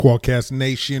Quadcast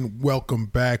Nation, welcome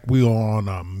back. We are on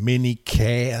a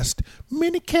mini-cast. I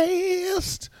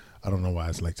don't know why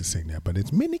I like to sing that, but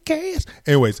it's mini-cast.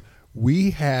 Anyways, we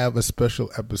have a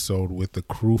special episode with the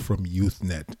crew from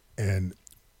YouthNet. And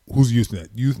who's YouthNet?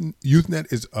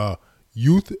 YouthNet is a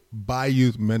youth by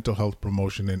youth mental health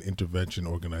promotion and intervention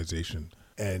organization.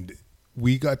 And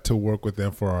we got to work with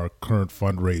them for our current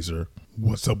fundraiser,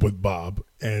 What's Up with Bob?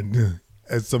 And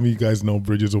as some of you guys know,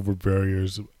 Bridges Over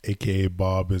Barriers, aka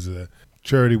Bob, is a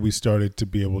charity we started to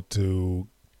be able to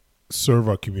serve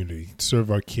our community,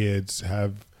 serve our kids,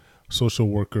 have social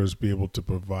workers be able to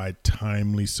provide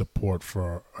timely support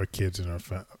for our kids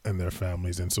and their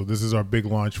families. And so this is our big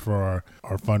launch for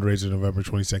our fundraiser, November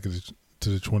 22nd to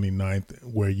the 29th,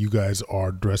 where you guys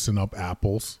are dressing up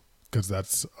apples, because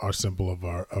that's our symbol of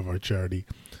our charity,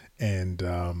 and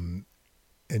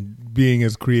being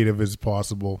as creative as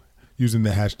possible, using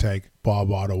the hashtag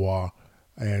BobOttawa.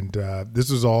 And this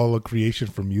is all a creation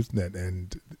from YouthNet.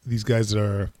 And these guys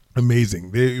are amazing.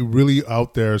 They're really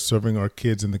out there serving our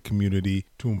kids in the community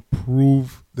to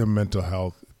improve their mental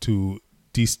health, to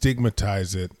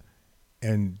destigmatize it,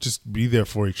 and just be there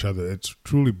for each other. It's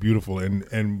truly beautiful.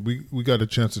 And we got a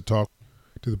chance to talk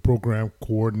to the program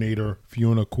coordinator,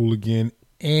 Fiona Cooligan,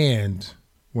 and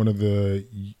one of the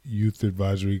youth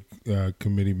advisory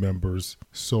committee members,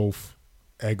 Soph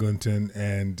Eglinton,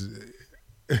 and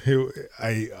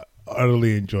I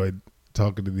utterly enjoyed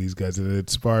talking to these guys, and it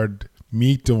inspired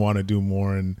me to want to do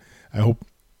more. And I hope,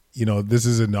 this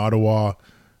is an Ottawa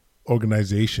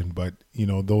organization, but,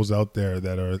 those out there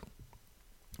that are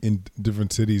in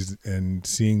different cities and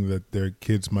seeing that their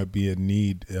kids might be in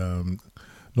need,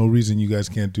 no reason you guys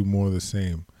can't do more of the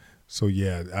same. So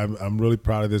yeah, I'm really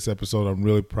proud of this episode. I'm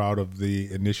really proud of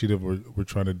the initiative we're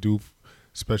trying to do,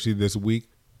 especially this week.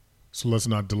 So let's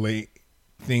not delay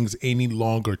things any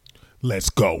longer. Let's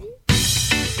go.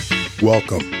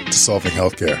 Welcome to Solving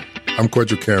Healthcare. I'm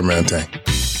Kwadwo Kyeremanteng.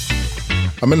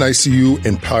 I'm an ICU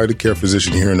and palliative care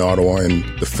physician here in Ottawa and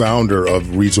the founder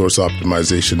of Resource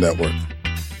Optimization Network.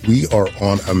 We are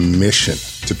on a mission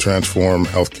to transform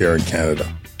healthcare in Canada.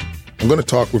 I'm going to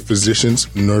talk with physicians,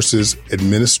 nurses,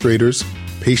 administrators,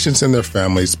 patients and their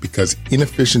families, because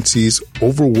inefficiencies,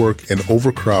 overwork, and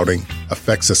overcrowding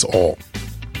affects us all.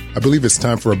 I believe it's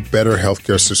time for a better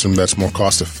healthcare system that's more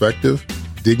cost-effective,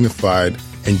 dignified,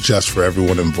 and just for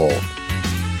everyone involved.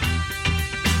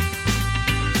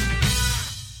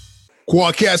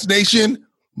 Quadcast Nation,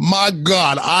 my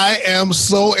God, I am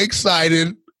so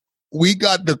excited. We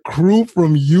got the crew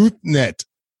from YouthNet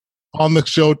on the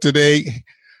show today.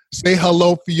 Say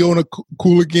hello, Fiona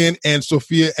Cooligan and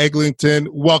Sophia Eglinton.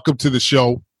 Welcome to the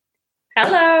show.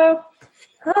 Hello.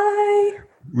 Hi.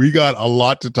 We got a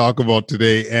lot to talk about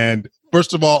today. And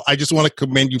first of all, I just want to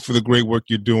commend you for the great work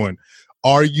you're doing.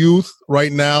 Our youth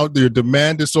right now, their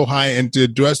demand is so high, and to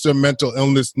address their mental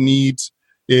illness needs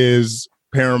is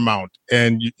paramount.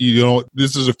 And,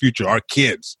 this is the future, our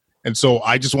kids. And so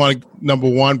I just want to, number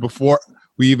one, before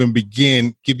we even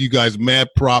begin, give you guys mad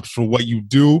props for what you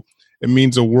do. It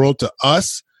means the world to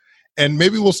us. And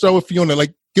maybe we'll start with Fiona.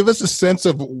 Give us a sense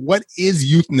of what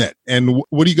is YouthNet and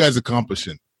what are you guys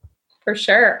accomplishing? For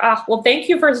sure. Well, thank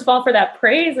you, first of all, for that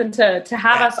praise and to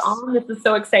have us on. This is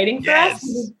so exciting for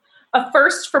us. A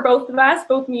first for both of us,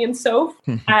 both me and Soph,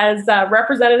 as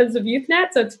representatives of YouthNet.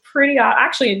 So it's pretty,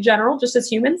 actually in general, just as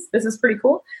humans, this is pretty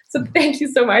cool. So thank you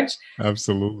so much.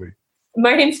 Absolutely.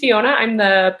 My name's Fiona. I'm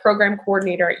the program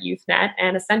coordinator at YouthNet.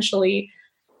 And essentially,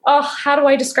 how do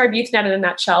I describe YouthNet in a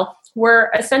nutshell? We're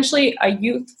essentially a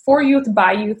youth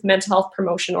by youth mental health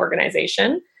promotion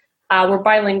organization. We're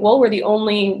bilingual. We're the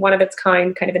only one of its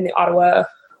kind in the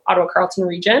Ottawa-Carleton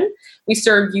region. We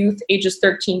serve youth ages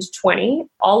 13 to 20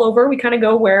 all over. We kind of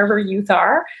go wherever youth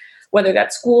are, whether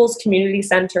that's schools, community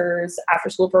centers,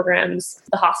 after-school programs,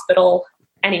 the hospital,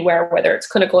 anywhere, whether it's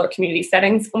clinical or community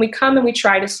settings. And we come and we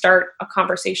try to start a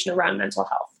conversation around mental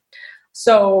health.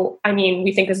 So,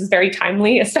 we think this is very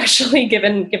timely, especially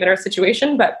given our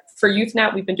situation. But for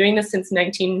YouthNet, we've been doing this since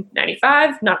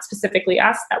 1995, not specifically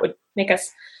us. That would make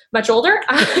us much older.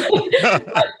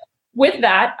 But with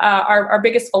that, our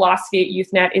biggest philosophy at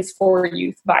YouthNet is for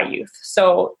youth by youth.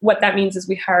 So what that means is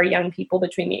we hire young people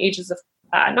between the ages of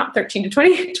not 13 to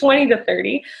 20, 20 to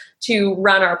 30 to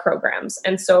run our programs.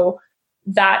 And so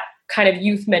that kind of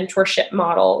youth mentorship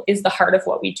model is the heart of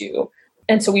what we do.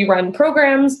 And so we run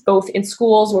programs both in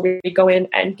schools where we go in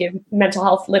and give mental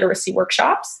health literacy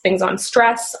workshops, things on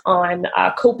stress, on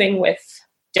coping with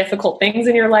difficult things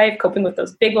in your life, coping with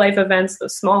those big life events,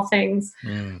 those small things,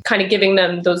 kind of giving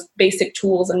them those basic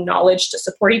tools and knowledge to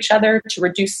support each other, to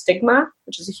reduce stigma,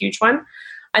 which is a huge one.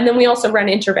 And then we also run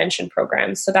intervention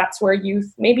programs. So that's where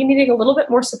youth may be needing a little bit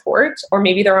more support, or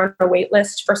maybe they're on a wait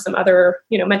list for some other,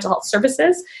 mental health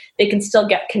services. They can still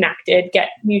get connected, get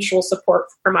mutual support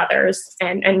from others,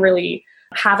 and really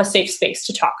have a safe space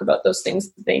to talk about those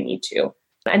things that they need to.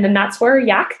 And then that's where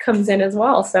YAC comes in as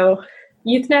well. So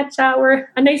YouthNet, we're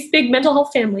a nice big mental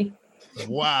health family.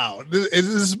 Wow. It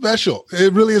is special.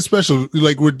 It really is special.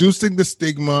 Like reducing the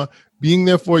stigma, being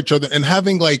there for each other, and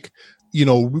having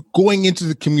going into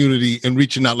the community and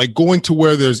reaching out, like going to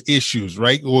where there's issues,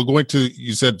 right? We're going to,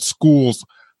 you said schools,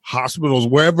 hospitals,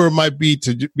 wherever it might be,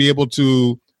 to be able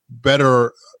to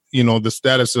better, the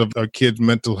status of our kids'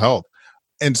 mental health.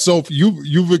 And so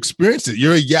you've experienced it.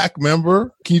 You're a YAC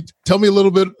member. Can you tell me a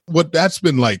little bit what that's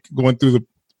been like going through the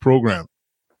program?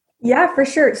 Yeah, for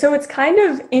sure. So it's kind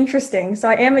of interesting. So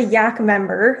I am a YAC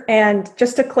member. And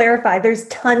just to clarify, there's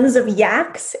tons of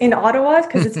YACs in Ottawa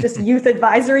because it's just Youth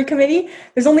Advisory Committee.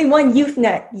 There's only one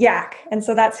YouthNet YAC. And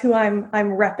so that's who I'm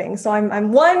repping. So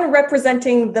I'm one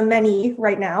representing the many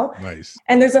right now. Nice.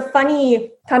 And there's a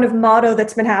funny kind of motto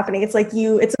that's been happening. It's like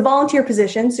it's a volunteer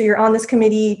position. So you're on this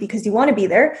committee because you want to be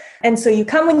there. And so you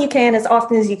come when you can, as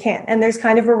often as you can. And there's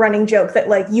kind of a running joke that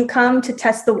like you come to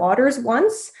test the waters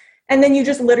once, and then you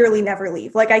just literally never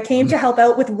leave. Like I came to help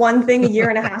out with one thing a year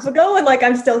and a half ago, and like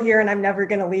I'm still here and I'm never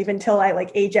going to leave until I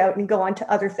like age out and go on to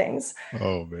other things.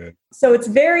 Oh man. So it's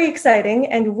very exciting.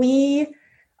 And we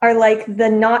are like the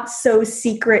not so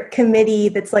secret committee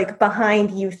that's like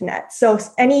behind YouthNet. So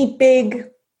any big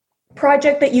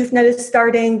project that YouthNet is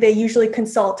starting, they usually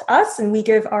consult us and we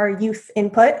give our youth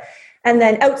input. And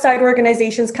then outside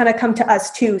organizations kind of come to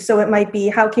us too. So it might be,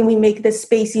 how can we make this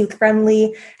space youth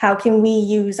friendly? How can we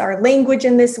use our language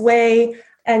in this way?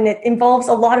 And it involves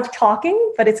a lot of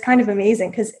talking, but it's kind of amazing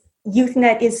because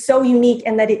YouthNet is so unique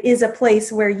in that it is a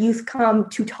place where youth come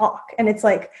to talk. And it's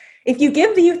like, if you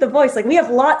give the youth a voice, like we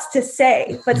have lots to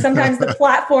say, but sometimes the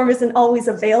platform isn't always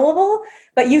available.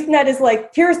 But YouthNet is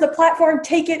like, here's the platform,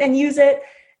 take it and use it.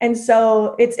 And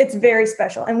so it's very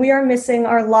special. And we are missing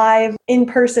our live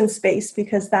in-person space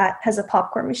because that has a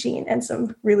popcorn machine and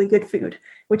some really good food,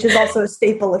 which is also a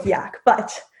staple of YAC.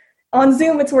 But on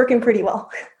Zoom, it's working pretty well.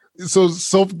 So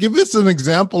give us an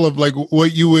example of like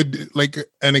what you would like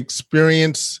an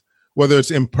experience, whether it's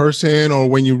in person or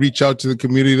when you reach out to the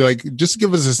community, like just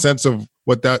give us a sense of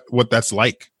what that's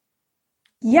like.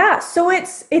 Yeah, so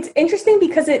it's interesting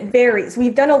because it varies.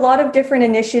 We've done a lot of different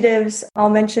initiatives. I'll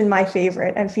mention my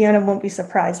favorite, and Fiona won't be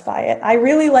surprised by it. I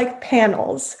really like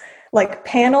panels. Like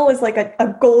panel is like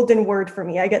a golden word for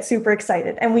me. I get super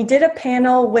excited. And we did a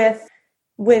panel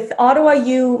with Ottawa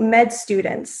U med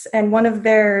students and one of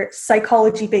their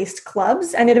psychology-based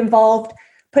clubs. And it involved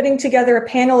putting together a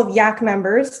panel of YAC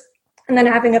members and then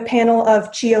having a panel of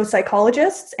CHEO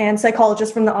psychologists and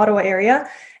psychologists from the Ottawa area.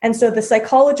 And so the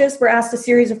psychologists were asked a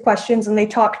series of questions and they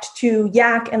talked to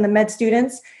YAC and the med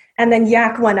students. And then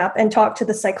YAC went up and talked to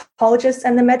the psychologists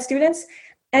and the med students.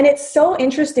 And it's so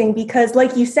interesting because,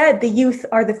 like you said, the youth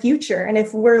are the future. And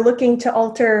if we're looking to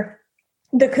alter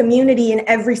the community in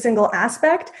every single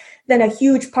aspect, then a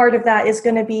huge part of that is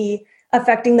going to be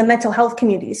affecting the mental health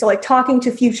community. So like talking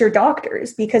to future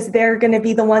doctors, because they're going to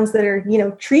be the ones that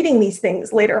are, treating these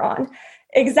things later on.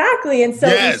 Exactly. And so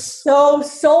yes. It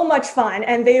was so much fun.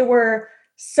 And they were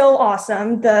so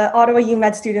awesome. The Ottawa U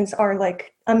Med students are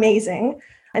like amazing.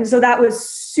 And so that was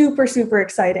super, super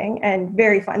exciting and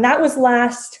very fun. That was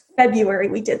last February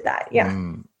we did that. Yeah.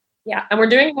 Yeah. And we're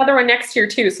doing another one next year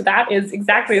too. So that is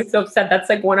exactly as Soap said. That's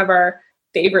like one of our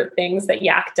favorite things that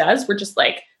YAC does. We're just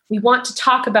like, we want to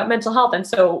talk about mental health. And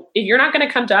so if you're not going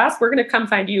to come to us, we're going to come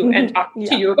find you and talk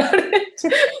to you about it.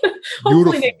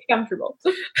 Hopefully make it comfortable.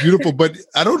 Beautiful. But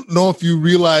I don't know if you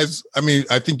realize,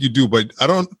 I think you do, but I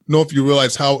don't know if you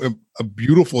realize how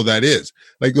beautiful that is.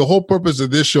 Like the whole purpose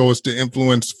of this show is to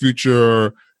influence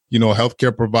future,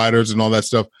 healthcare providers and all that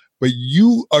stuff. But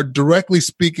you are directly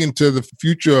speaking to the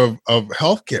future of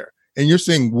healthcare. And you're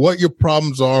saying what your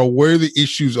problems are, where the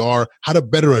issues are, how to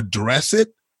better address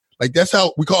it. Like that's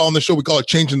how we call on the show, we call it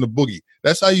changing the boogie.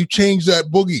 That's how you change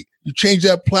that boogie. You change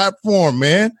that platform,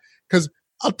 man. Because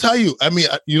I'll tell you,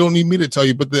 you don't need me to tell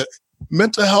you, but the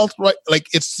mental health, right? Like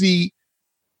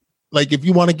if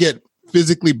you want to get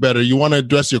physically better, you want to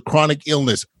address your chronic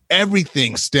illness,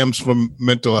 everything stems from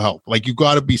mental health. Like you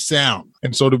got to be sound.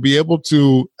 And so to be able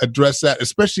to address that,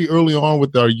 especially early on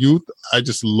with our youth, I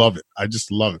just love it.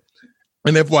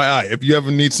 And FYI, if you ever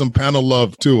need some panel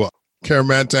love too, Karen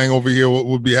Mantang over here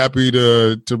would be happy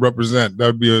to represent.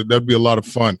 That'd be a lot of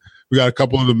fun. We got a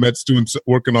couple of the med students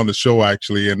working on the show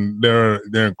actually, and they're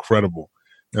incredible.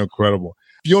 They're incredible.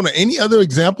 Fiona, any other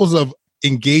examples of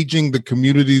engaging the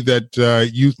community that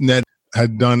YouthNet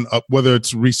had done, whether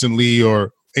it's recently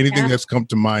or anything that's come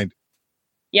to mind?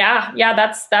 Yeah,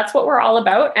 that's what we're all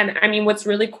about. And I mean, what's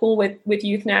really cool with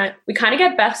YouthNet, we kind of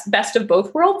get best of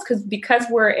both worlds because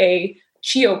we're a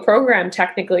CHEO program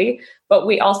technically, but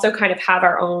we also kind of have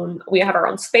our own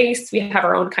space, we have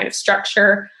our own kind of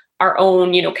structure, our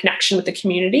own, connection with the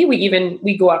community.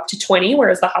 We go up to 20,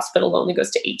 whereas the hospital only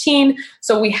goes to 18.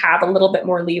 So we have a little bit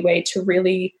more leeway to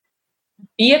really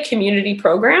be a community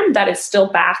program that is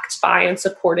still backed by and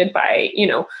supported by,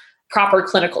 proper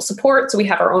clinical support. So we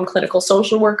have our own clinical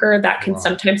social worker that can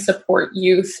sometimes support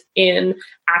youth in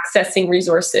accessing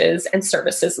resources and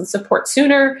services and support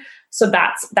sooner. So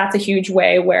that's a huge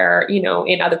way where,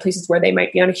 in other places where they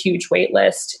might be on a huge wait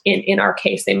list, in our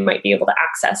case, they might be able to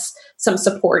access some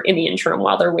support in the interim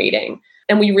while they're waiting.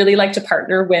 And we really like to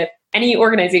partner with any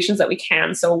organizations that we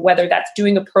can. So whether that's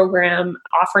doing a program,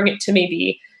 offering it to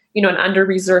maybe an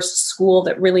under-resourced school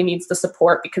that really needs the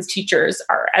support because teachers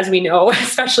are, as we know,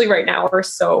 especially right now, are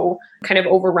so kind of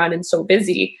overrun and so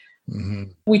busy. Mm-hmm.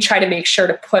 We try to make sure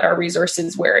to put our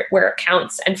resources where it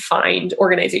counts and find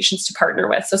organizations to partner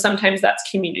with. So sometimes that's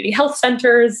community health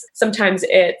centers, sometimes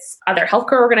it's other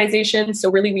healthcare organizations. So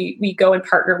really we go and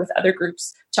partner with other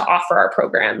groups to offer our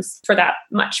programs for that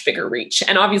much bigger reach.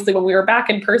 And obviously when we were back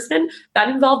in person, that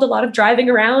involved a lot of driving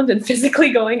around and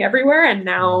physically going everywhere. And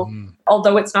now,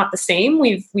 although it's not the same,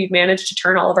 we've managed to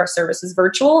turn all of our services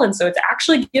virtual. And so it's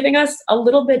actually giving us a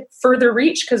little bit further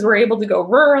reach because we're able to go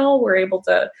rural, we're able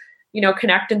to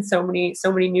connect in so many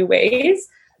new ways.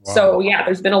 Wow. So yeah,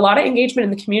 there's been a lot of engagement in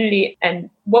the community. And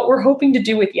what we're hoping to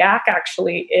do with YAC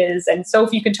actually is, and so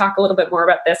if you can talk a little bit more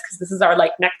about this, because this is our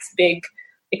next big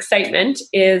excitement,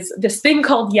 is this thing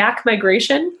called YAC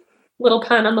migration. Little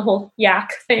pun on the whole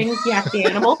yak thing, yak the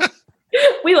animal.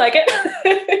 We like it.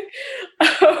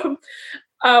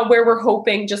 Where we're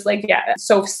hoping, just like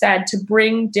Soph said, to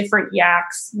bring different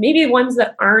YACs, maybe ones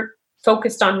that aren't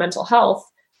focused on mental health,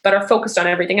 but are focused on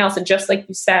everything else. And just like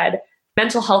you said,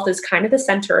 mental health is kind of the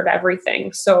center of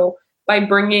everything. So by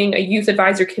bringing a youth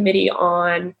advisory committee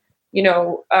on,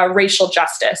 racial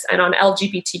justice and on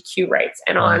LGBTQ rights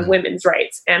and on women's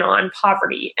rights and on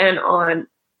poverty and on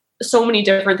so many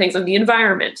different things on the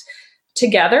environment,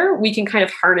 together, we can kind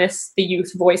of harness the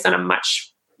youth voice on a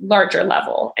much larger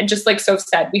level. And just like Soph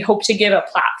said, we hope to give a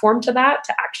platform to that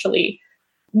to actually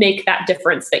make that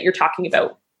difference that you're talking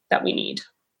about that we need.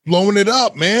 Blowing it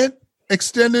up, man.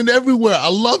 Extending everywhere. I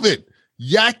love it.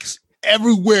 Yaks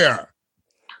everywhere.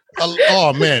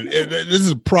 Oh man, this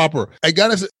is proper. I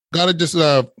gotta just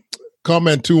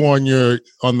comment too on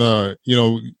the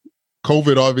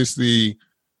COVID obviously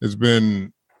has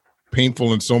been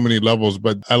painful in so many levels,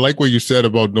 but I like what you said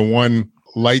about the one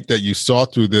light that you saw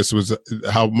through this was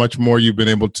how much more you've been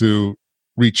able to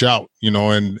reach out,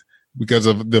 and because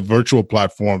of the virtual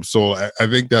platform. So I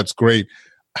think that's great.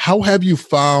 How have you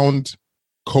found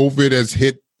COVID has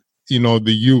hit, the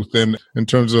youth and in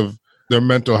terms of their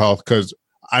mental health? Because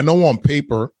I know on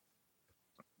paper,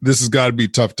 this has got to be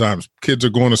tough times. Kids are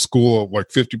going to school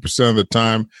 50% of the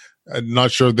time. I'm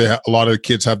not sure a lot of the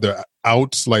kids have their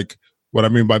outs. Like what I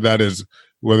mean by that is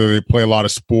whether they play a lot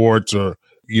of sports or,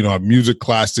 music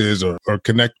classes or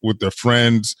connect with their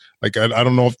friends. I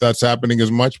don't know if that's happening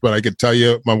as much, but I can tell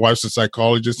you my wife's a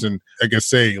psychologist and I can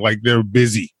say they're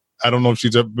busy. I don't know if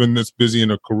she's ever been this busy in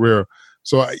her career.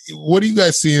 So what do you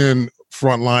guys see in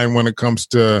frontline when it comes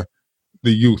to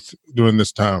the youth during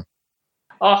this time?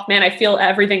 Oh man, I feel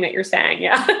everything that you're saying.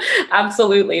 Yeah,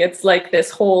 absolutely. It's like this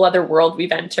whole other world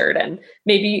we've entered. And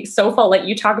maybe Soph, I'll let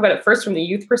you talk about it first from the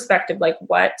youth perspective.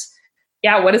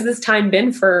 What has this time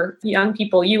been for young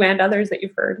people, you and others that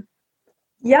you've heard?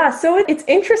 Yeah, so it's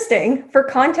interesting. For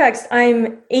context,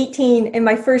 I'm 18 in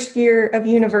my first year of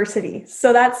university.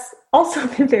 So that's also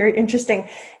been very interesting.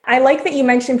 I like that you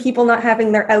mentioned people not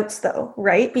having their outs though,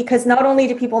 right? Because not only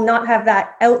do people not have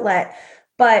that outlet,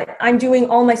 but I'm doing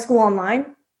all my school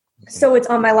online. So it's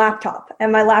on my laptop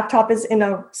and my laptop is in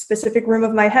a specific room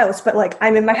of my house, but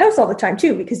I'm in my house all the time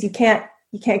too, because you can't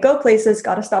go places,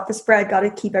 got to stop the spread, got to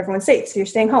keep everyone safe. So you're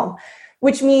staying home,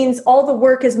 which means all the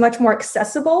work is much more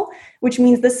accessible, which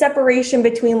means the separation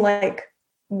between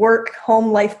work,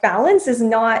 home life balance is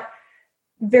not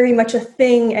very much a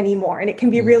thing anymore. And it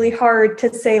can be really hard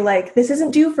to say this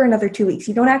isn't due for another 2 weeks.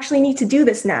 You don't actually need to do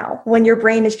this now, when your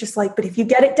brain is just but if you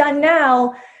get it done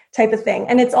now type of thing.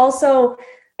 And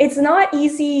it's not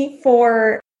easy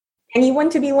for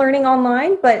anyone to be learning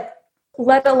online, but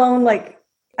let alone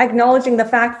acknowledging the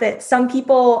fact that some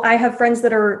people, I have friends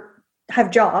that have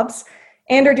jobs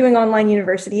and are doing online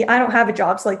university. I don't have a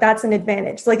job. So that's an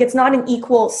advantage. It's not an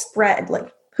equal spread.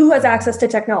 Who has access to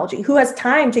technology? Who has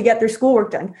time to get their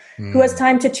schoolwork done? Who has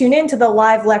time to tune into the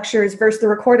live lectures versus the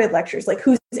recorded lectures? Like,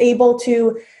 who's able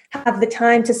to have the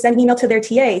time to send email to their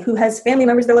TA? Who has family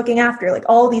members they're looking after? Like,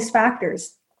 all these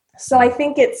factors. So I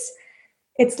think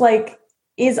it's like,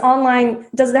 is online,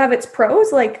 does it have its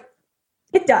pros? Like,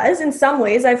 it does in some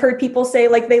ways. I've heard people say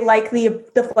like they like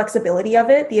the flexibility of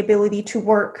it, the ability to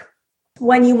work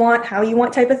when you want, how you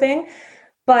want type of thing.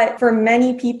 But for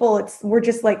many people, we're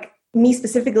just like, me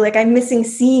specifically, like I'm missing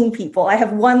seeing people. I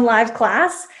have one live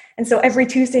class. And so every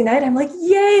Tuesday night, I'm like,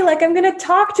 yay, like I'm going to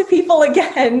talk to people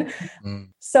again.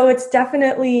 So it's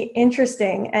definitely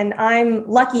interesting. And I'm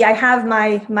lucky I have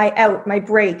my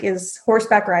break is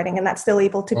horseback riding, and that's still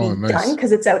able to be done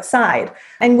because it's outside.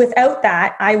 And without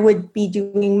that, I would be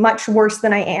doing much worse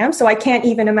than I am. So I can't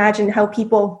even imagine how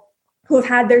people who have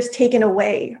had theirs taken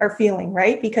away are feeling,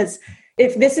 right? Because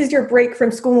if this is your break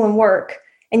from school and work,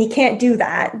 and you can't do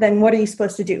that, then what are you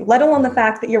supposed to do? Let alone the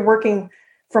fact that you're working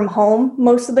from home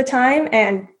most of the time,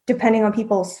 and depending on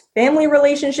people's family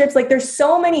relationships, like there's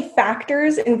so many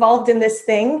factors involved in this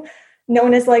thing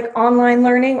known as like online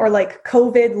learning or like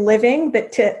COVID living,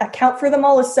 that to account for them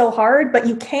all is so hard. But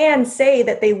you can say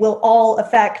that they will all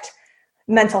affect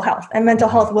mental health, and mental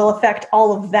health will affect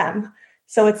all of them.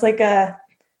 So it's like a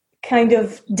kind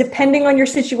of, depending on your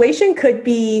situation, could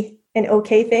be an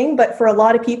okay thing, but for a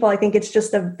lot of people, I think it's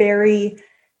just a very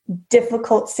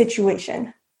difficult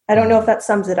situation. I don't know if that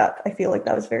sums it up. I feel like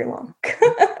that was very long.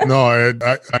 No,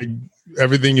 I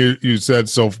everything you said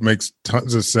so makes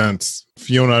tons of sense.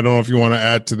 Fiona, I don't know if you want to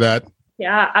add to that.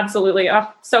 Yeah, absolutely.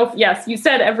 So yes, you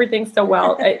said everything so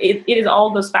well. It is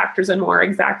all those factors and more,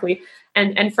 exactly.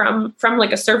 And from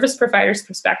like a service provider's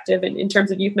perspective, and in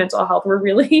terms of youth mental health,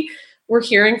 we're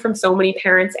hearing from so many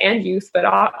parents and youth, but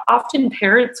often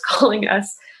parents calling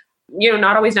us,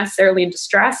 not always necessarily in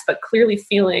distress, but clearly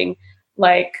feeling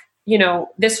like,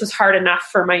 this was hard enough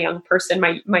for my young person,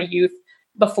 my youth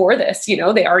before this. They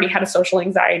already had a social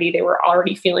anxiety. They were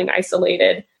already feeling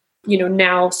isolated.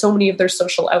 Now so many of their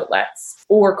social outlets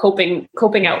or coping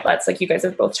outlets, like you guys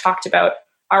have both talked about,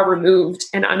 are removed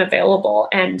and unavailable.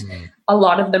 And a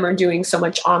lot of them are doing so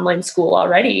much online school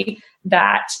already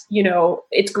that,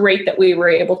 it's great that we were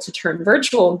able to turn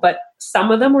virtual, but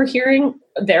some of them were hearing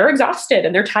they're exhausted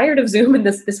and they're tired of Zoom and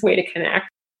this way to connect.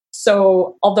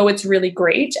 So although it's really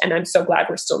great, and I'm so glad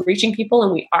we're still reaching people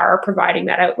and we are providing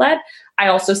that outlet, I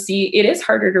also see it is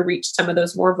harder to reach some of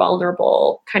those more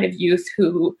vulnerable kind of youth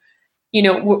who,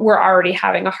 we're already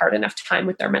having a hard enough time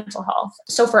with their mental health.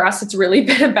 So for us, it's really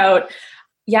been about,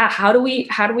 how do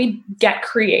we get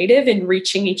creative in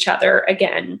reaching each other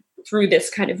again through this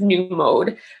kind of new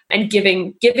mode and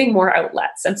giving more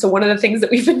outlets. And so one of the things that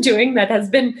we've been doing that has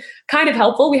been kind of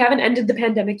helpful, we haven't ended the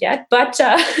pandemic yet, but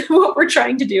what we're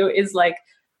trying to do is like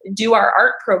do our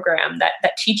art program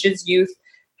that teaches youth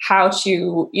how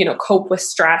to, cope with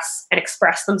stress and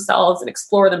express themselves and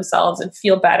explore themselves and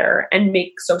feel better and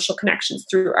make social connections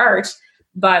through art.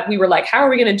 But we were like, how are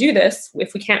we going to do this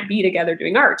if we can't be together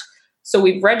doing art? So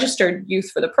we've registered youth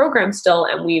for the program still,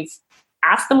 and we've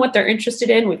asked them what they're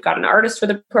interested in. We've got an artist for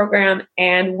the program,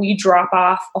 and we drop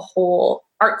off a whole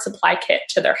art supply kit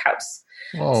to their house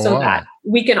that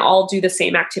we can all do the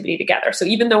same activity together. So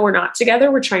even though we're not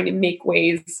together, we're trying to make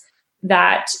ways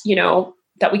that,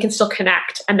 that we can still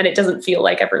connect and that it doesn't feel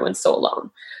like everyone's so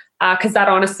alone. Because that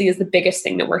honestly is the biggest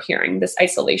thing that we're hearing, this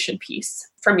isolation piece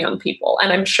from young people.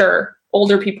 And I'm sure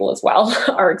older people as well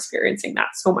are experiencing that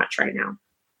so much right now.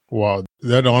 Wow,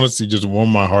 that honestly just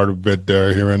warmed my heart a bit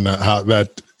there, hearing how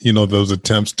that, those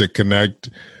attempts to connect,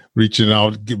 reaching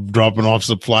out, dropping off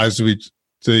supplies to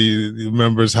the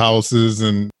members' houses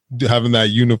and having that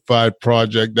unified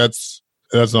project. That's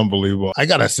unbelievable. I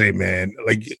gotta say, man,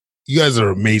 like you guys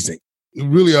are amazing. You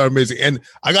really are amazing. And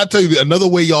I gotta tell you another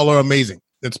way y'all are amazing.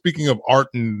 And speaking of art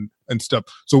and stuff,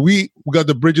 so we got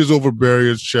the Bridges Over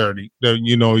Barriers charity that,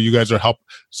 you guys are helping.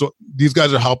 So these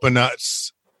guys are helping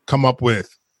us come up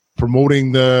with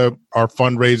promoting our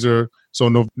fundraiser. So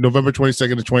November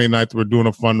 22nd to 29th, we're doing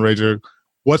a fundraiser.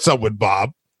 What's up with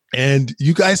Bob? And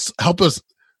you guys help us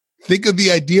think of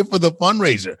the idea for the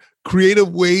fundraiser,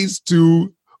 creative ways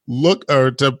to look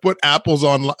or to put apples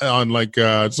on like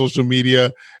social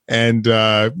media and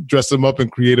dress them up in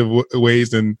creative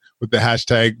ways and with the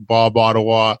hashtag Bob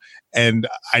Ottawa. And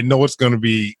I know it's going to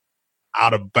be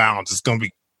out of bounds. It's going to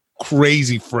be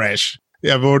crazy fresh.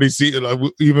 Yeah, I've already seen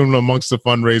it. Even amongst the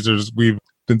fundraisers, we've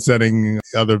been sending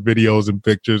other videos and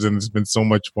pictures, and it's been so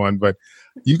much fun. But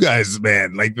you guys,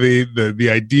 man, like the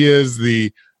ideas,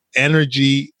 the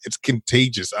energy, it's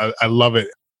contagious. I love it.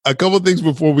 A couple of things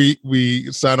before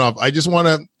we sign off. I just want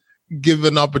to give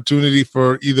an opportunity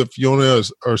for either Fiona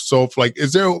or Soph? Like,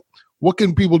 what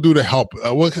can people do to help?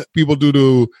 What can people do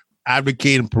to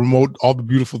advocate and promote all the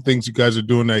beautiful things you guys are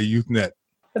doing at YouthNet?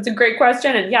 That's a great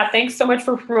question. And yeah, thanks so much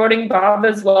for promoting Bob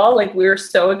as well. Like, we were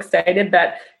so excited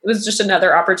that it was just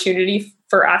another opportunity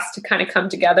for us to kind of come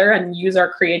together and use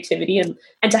our creativity and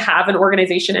to have an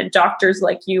organization and doctors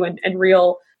like you and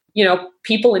real,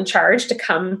 people in charge to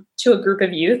come to a group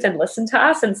of youth and listen to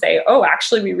us and say, oh,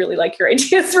 actually, we really like your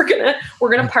ideas. We're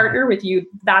going to partner with you.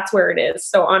 That's where it is.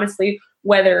 So honestly,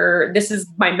 whether this is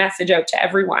my message out to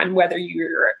everyone, whether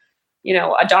you're,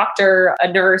 a doctor, a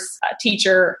nurse, a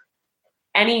teacher,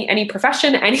 any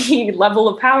profession, any level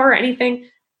of power, anything,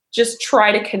 just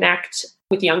try to connect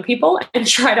with young people and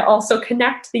try to also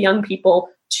connect the young people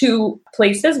to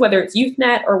places, whether it's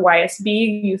YouthNet or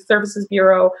YSB, Youth Services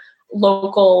Bureau,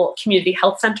 local community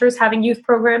health centers having youth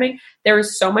programming. There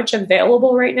is so much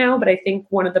available right now, but I think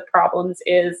one of the problems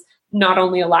is not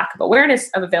only a lack of awareness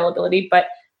of availability, but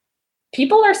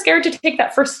people are scared to take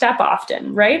that first step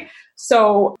often, right?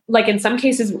 So like in some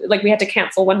cases, like we had to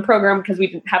cancel one program because we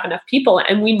didn't have enough people.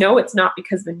 And we know it's not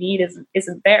because the need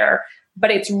isn't there,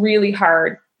 but it's really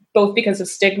hard, both because of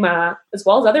stigma as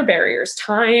well as other barriers,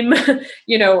 time.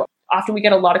 Often we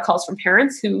get a lot of calls from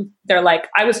parents who they're like,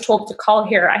 I was told to call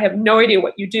here. I have no idea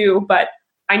what you do, but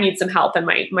I need some help and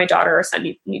my daughter or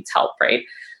son needs help, right?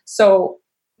 So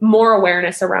more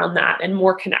awareness around that and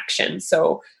more connection.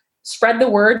 So spread the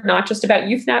word, not just about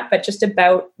YouthNet, but just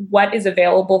about what is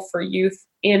available for youth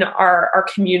in our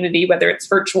community, whether it's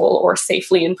virtual or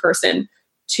safely in person,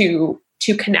 to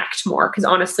connect more. Because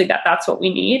honestly, that's what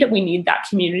we need. We need that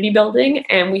community building.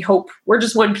 And we hope we're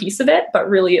just one piece of it. But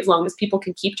really, as long as people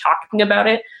can keep talking about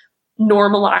it,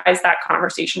 normalize that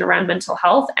conversation around mental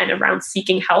health and around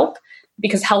seeking help,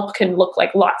 because help can look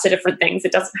like lots of different things.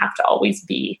 It doesn't have to always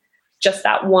be just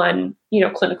that one,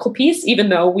 clinical piece, even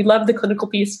though we love the clinical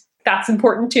piece. That's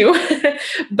important too.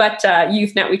 But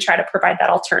YouthNet, we try to provide that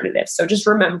alternative. So just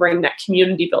remembering that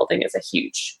community building is a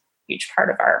huge, huge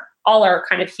part of all our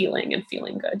kind of healing and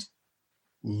feeling good.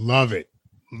 Love it.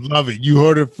 Love it. You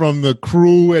heard it from the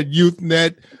crew at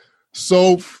YouthNet.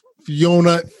 So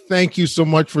Fiona, thank you so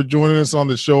much for joining us on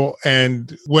the show.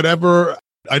 And whatever,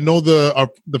 I know the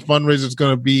fundraiser is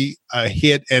going to be a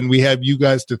hit, and we have you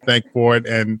guys to thank for it.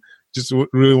 And just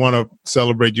really want to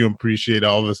celebrate you and appreciate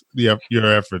all this, your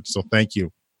efforts. So thank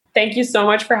you. Thank you so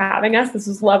much for having us. This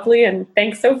was lovely. And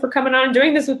thanks so for coming on and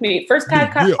doing this with me. First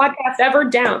podcast ever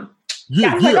down.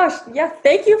 Oh my gosh. Yeah.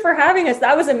 Thank you for having us.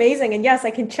 That was amazing. And yes,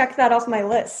 I can check that off my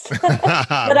list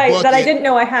that I didn't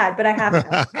know I had, but I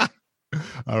have now.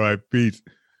 All right. Peace.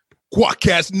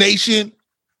 Quadcast Nation.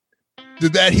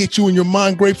 Did that hit you in your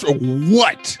mind, Grapes, or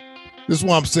what? This is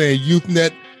what I'm saying.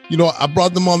 YouthNet. I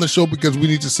brought them on the show because we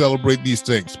need to celebrate these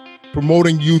things.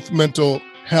 Promoting youth mental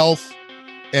health.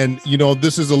 And,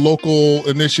 this is a local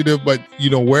initiative, but,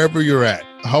 wherever you're at,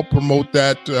 help promote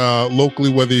that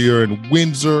locally, whether you're in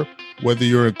Windsor, whether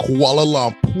you're in Kuala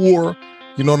Lumpur,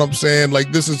 you know what I'm saying?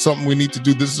 Like, this is something we need to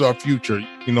do. This is our future.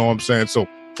 You know what I'm saying? So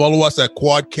follow us at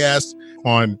Quadcast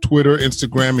on Twitter,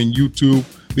 Instagram, and YouTube.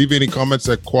 Leave any comments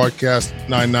at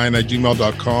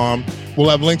quadcast99@gmail.com. We'll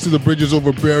have links to the Bridges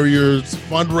Over Barriers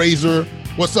fundraiser.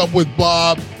 What's up with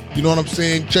Bob? You know what I'm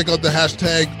saying? Check out the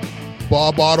hashtag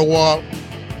Bob Ottawa.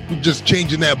 We're just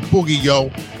changing that boogie, yo.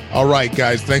 All right,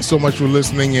 guys. Thanks so much for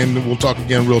listening, and we'll talk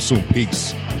again real soon.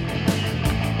 Peace.